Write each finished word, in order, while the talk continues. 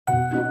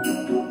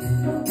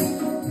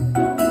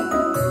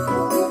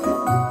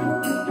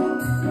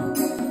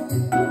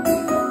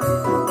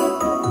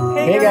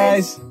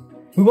guys!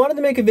 We wanted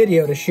to make a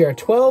video to share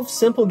 12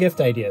 simple gift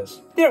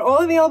ideas. They're all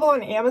available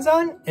on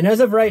Amazon. And as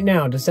of right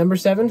now, December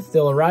 7th,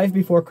 they'll arrive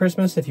before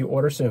Christmas if you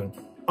order soon.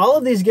 All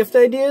of these gift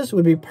ideas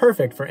would be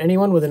perfect for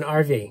anyone with an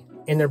RV,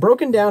 and they're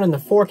broken down into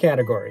 4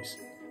 categories: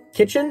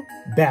 kitchen,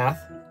 bath,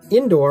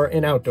 indoor,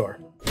 and outdoor.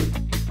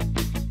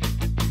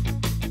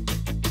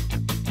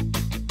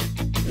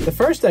 The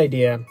first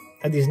idea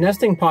are these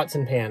nesting pots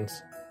and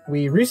pans.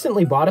 We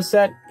recently bought a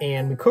set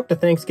and we cooked a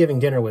Thanksgiving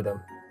dinner with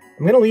them.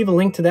 I'm going to leave a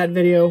link to that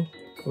video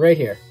right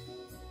here.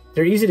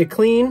 They're easy to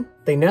clean,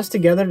 they nest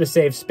together to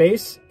save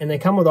space, and they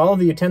come with all of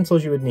the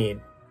utensils you would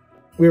need.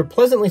 We were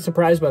pleasantly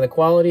surprised by the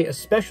quality,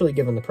 especially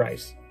given the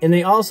price. And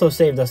they also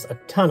saved us a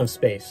ton of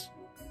space.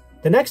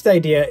 The next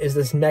idea is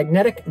this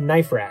magnetic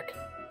knife rack,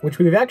 which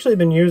we've actually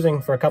been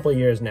using for a couple of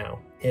years now.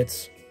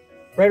 It's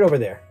right over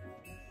there.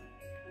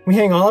 We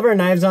hang all of our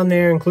knives on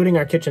there, including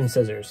our kitchen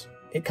scissors.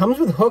 It comes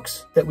with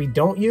hooks that we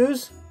don't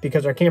use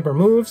because our camper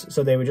moves,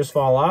 so they would just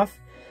fall off.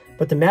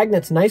 But the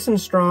magnet's nice and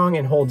strong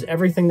and holds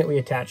everything that we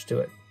attach to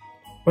it.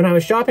 When I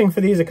was shopping for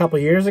these a couple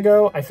years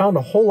ago, I found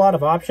a whole lot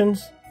of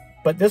options,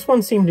 but this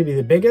one seemed to be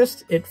the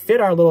biggest. It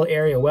fit our little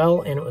area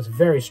well, and it was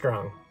very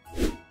strong.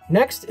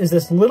 Next is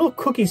this little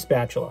cookie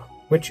spatula,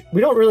 which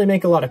we don't really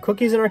make a lot of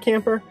cookies in our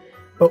camper,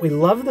 but we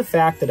love the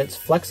fact that it's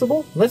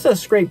flexible. It lets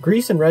us scrape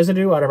grease and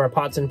residue out of our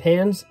pots and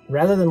pans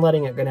rather than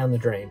letting it go down the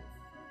drain.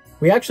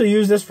 We actually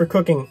use this for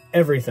cooking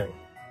everything.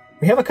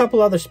 We have a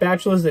couple other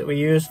spatulas that we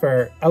use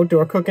for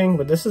outdoor cooking,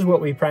 but this is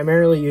what we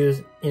primarily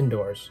use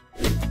indoors.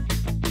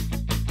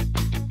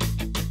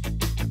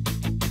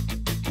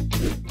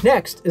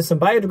 Next is some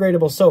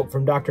biodegradable soap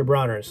from Dr.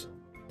 Bronner's.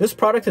 This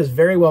product is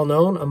very well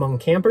known among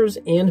campers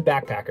and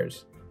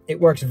backpackers. It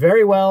works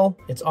very well,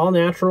 it's all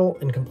natural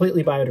and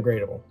completely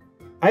biodegradable.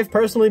 I've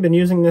personally been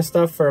using this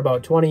stuff for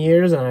about 20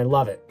 years and I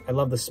love it. I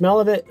love the smell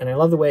of it and I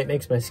love the way it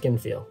makes my skin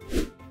feel.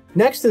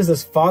 Next is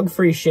this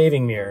fog-free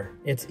shaving mirror.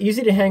 It's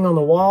easy to hang on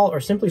the wall or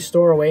simply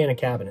store away in a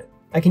cabinet.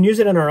 I can use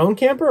it in our own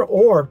camper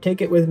or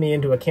take it with me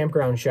into a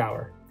campground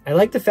shower. I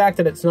like the fact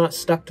that it's not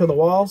stuck to the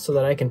wall so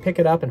that I can pick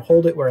it up and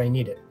hold it where I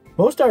need it.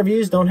 Most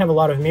RVs don't have a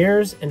lot of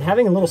mirrors, and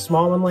having a little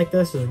small one like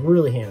this is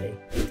really handy.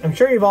 I'm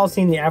sure you've all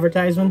seen the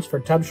advertisements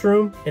for tub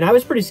Shroom, and I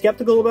was pretty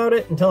skeptical about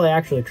it until I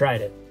actually tried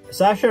it.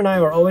 Sasha and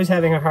I were always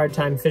having a hard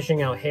time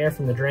fishing out hair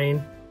from the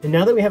drain, and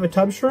now that we have a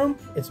tub Shroom,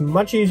 it's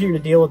much easier to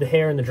deal with the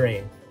hair in the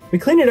drain. We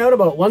clean it out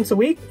about once a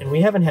week, and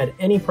we haven't had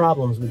any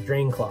problems with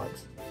drain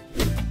clogs.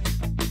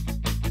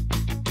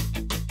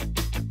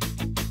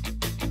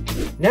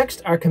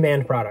 Next are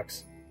Command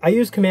products. I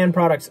use Command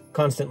products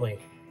constantly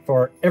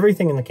for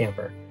everything in the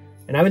camper,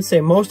 and I would say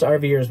most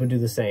RVers would do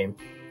the same.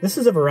 This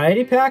is a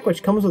variety pack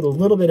which comes with a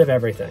little bit of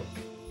everything.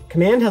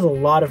 Command has a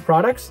lot of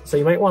products, so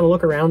you might want to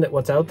look around at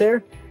what's out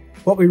there.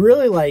 What we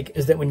really like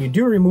is that when you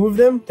do remove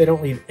them, they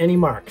don't leave any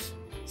marks.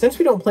 Since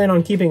we don't plan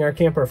on keeping our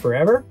camper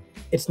forever,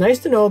 it's nice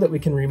to know that we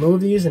can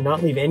remove these and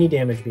not leave any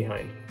damage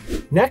behind.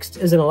 Next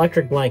is an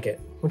electric blanket,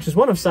 which is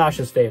one of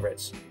Sasha's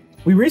favorites.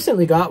 We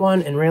recently got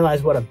one and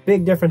realized what a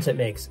big difference it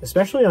makes,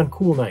 especially on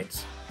cool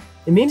nights.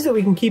 It means that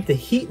we can keep the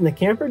heat in the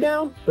camper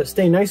down, but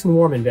stay nice and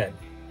warm in bed.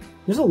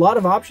 There's a lot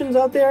of options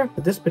out there,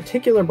 but this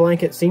particular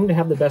blanket seemed to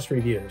have the best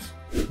reviews.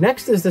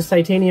 Next is this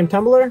titanium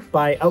tumbler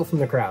by Out From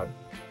The Crowd.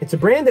 It's a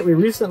brand that we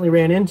recently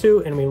ran into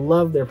and we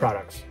love their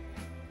products.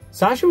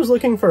 Sasha was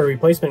looking for a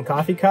replacement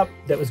coffee cup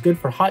that was good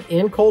for hot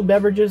and cold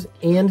beverages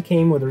and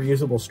came with a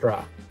reusable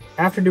straw.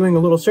 After doing a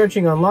little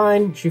searching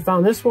online, she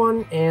found this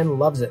one and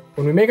loves it.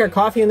 When we make our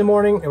coffee in the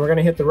morning and we're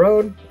gonna hit the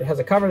road, it has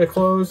a cover to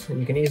close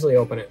and you can easily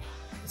open it.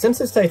 Since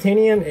it's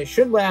titanium, it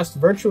should last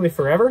virtually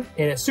forever,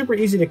 and it's super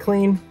easy to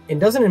clean and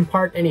doesn't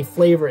impart any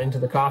flavor into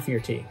the coffee or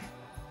tea.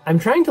 I'm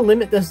trying to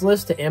limit this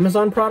list to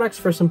Amazon products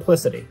for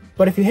simplicity,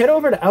 but if you head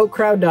over to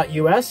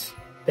outcrowd.us,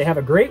 they have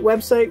a great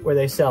website where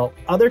they sell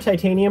other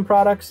titanium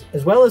products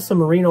as well as some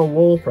merino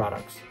wool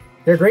products.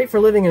 They're great for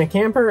living in a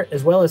camper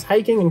as well as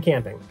hiking and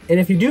camping. And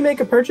if you do make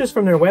a purchase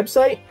from their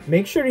website,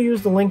 make sure to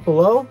use the link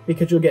below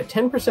because you'll get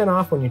 10%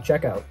 off when you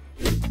check out.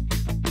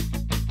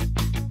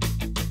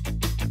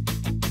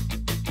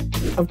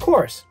 Of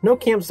course, no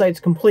campsite's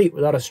complete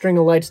without a string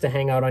of lights to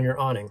hang out on your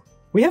awning.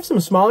 We have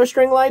some smaller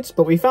string lights,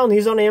 but we found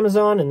these on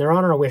Amazon and they're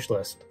on our wish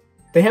list.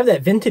 They have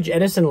that vintage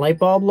Edison light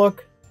bulb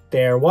look.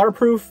 They're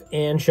waterproof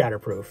and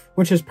shatterproof,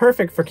 which is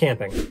perfect for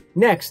camping.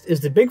 Next is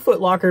the Bigfoot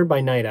locker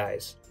by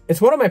Niteize. It's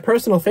one of my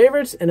personal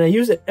favorites and I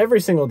use it every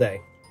single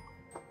day.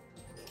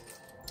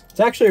 It's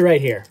actually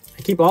right here.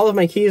 I keep all of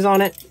my keys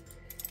on it.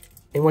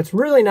 And what's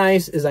really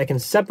nice is I can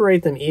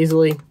separate them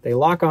easily. They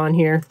lock on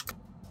here.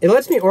 It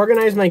lets me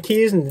organize my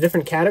keys into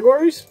different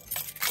categories,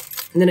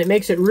 and then it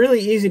makes it really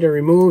easy to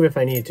remove if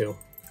I need to.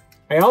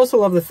 I also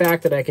love the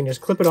fact that I can just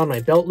clip it on my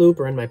belt loop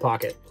or in my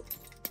pocket.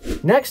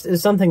 Next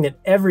is something that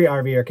every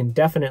RVer can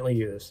definitely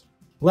use: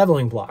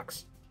 leveling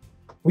blocks.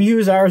 We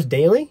use ours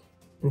daily.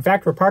 In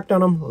fact, we're parked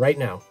on them right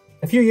now.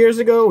 A few years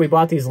ago, we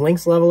bought these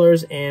Lynx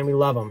levelers and we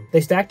love them.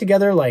 They stack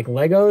together like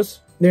Legos.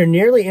 They're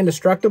nearly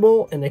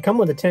indestructible and they come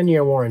with a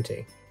 10-year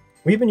warranty.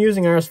 We've been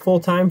using ours full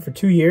time for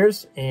 2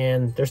 years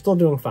and they're still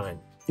doing fine.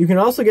 You can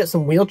also get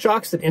some wheel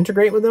chocks that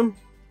integrate with them.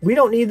 We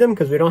don't need them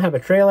because we don't have a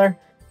trailer,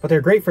 but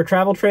they're great for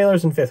travel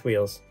trailers and fifth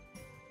wheels.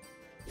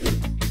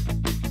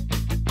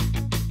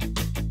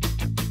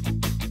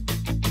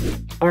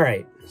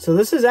 Alright, so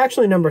this is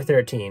actually number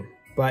 13,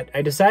 but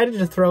I decided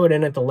to throw it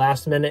in at the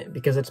last minute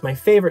because it's my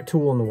favorite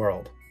tool in the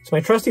world. It's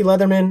my trusty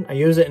Leatherman. I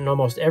use it in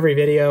almost every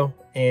video,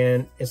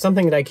 and it's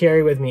something that I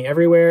carry with me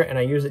everywhere, and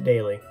I use it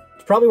daily.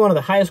 It's probably one of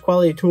the highest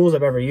quality tools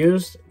I've ever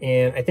used,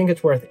 and I think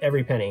it's worth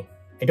every penny.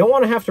 I don't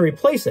want to have to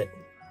replace it,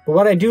 but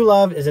what I do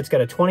love is it's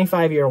got a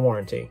 25-year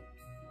warranty.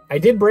 I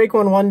did break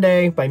one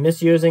day by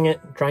misusing it,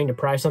 trying to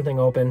pry something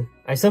open.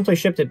 I simply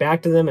shipped it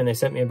back to them and they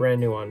sent me a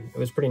brand new one. It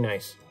was pretty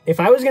nice. If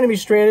I was going to be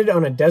stranded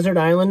on a desert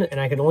island and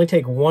I could only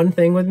take one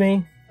thing with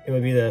me, it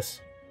would be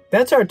this.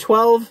 That's our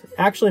 12,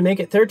 actually make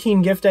it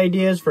 13 gift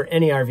ideas for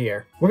any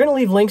RVer. We're going to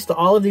leave links to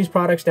all of these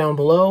products down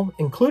below,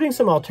 including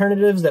some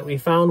alternatives that we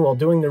found while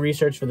doing the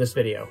research for this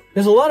video.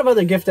 There's a lot of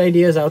other gift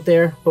ideas out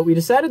there, but we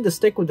decided to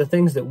stick with the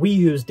things that we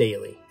use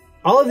daily.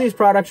 All of these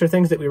products are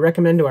things that we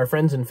recommend to our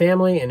friends and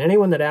family and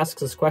anyone that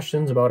asks us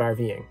questions about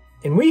RVing.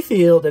 And we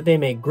feel that they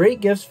make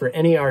great gifts for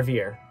any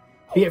RVer,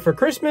 be it for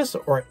Christmas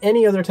or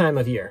any other time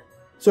of year.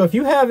 So if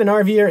you have an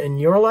RVer in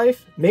your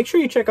life, make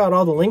sure you check out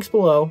all the links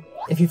below.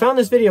 If you found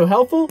this video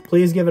helpful,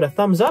 please give it a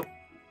thumbs up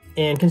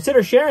and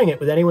consider sharing it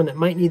with anyone that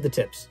might need the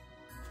tips.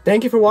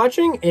 Thank you for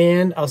watching,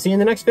 and I'll see you in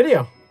the next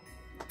video.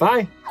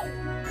 Bye!